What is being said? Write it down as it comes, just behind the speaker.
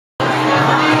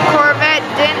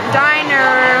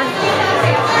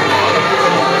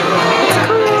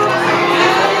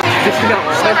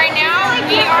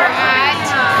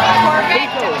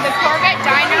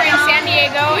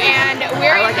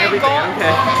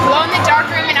glow in the dark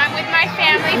room, and I'm with my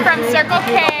family from Circle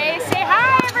K. Say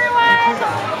hi, everyone.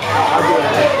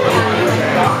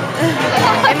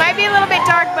 It might be a little bit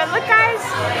dark, but look, guys,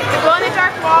 the glow in the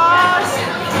dark walls.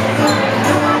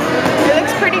 It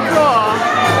looks pretty cool.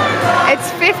 It's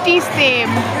 50s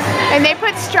theme, and they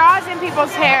put straws in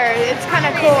people's hair. It's kind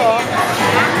of cool.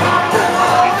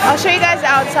 I'll show you guys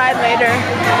outside later.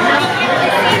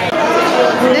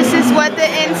 This is what the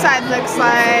inside looks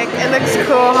like. It looks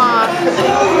cool, huh?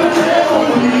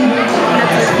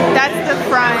 That's the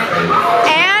front.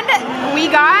 And we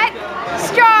got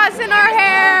straws in our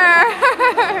hair.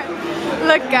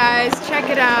 Look, guys, check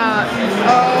it out.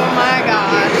 Oh my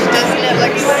gosh, doesn't it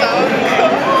look so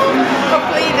cool?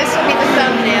 Hopefully this will be the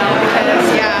thumbnail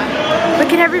because, yeah.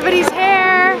 Look at everybody's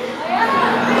hair.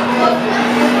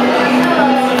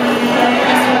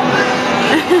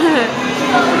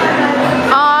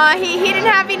 Aw, he didn't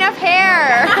have enough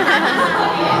hair.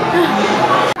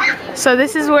 So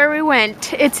this is where we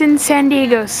went. It's in San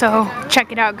Diego, so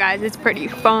check it out, guys. It's pretty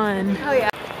fun. Oh yeah.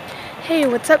 Hey,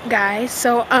 what's up, guys?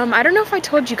 So I don't know if I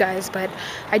told you guys, but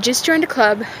I just joined a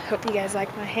club. Hope you guys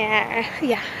like my hair.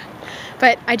 Yeah.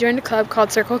 But I joined a club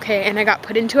called Circle K, and I got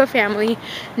put into a family,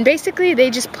 and basically they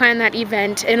just planned that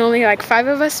event, and only like 5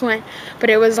 of us went,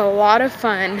 but it was a lot of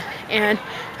fun, and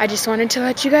I just wanted to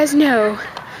let you guys know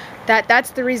that that's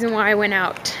the reason why I went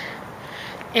out.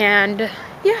 And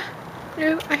yeah,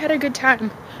 I had a good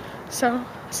time. So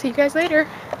see you guys later.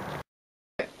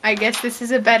 I guess this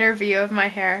is a better view of my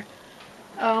hair.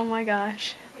 Oh my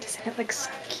gosh, doesn't it look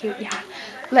so cute? Yeah,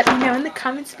 let me know in the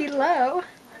comments below.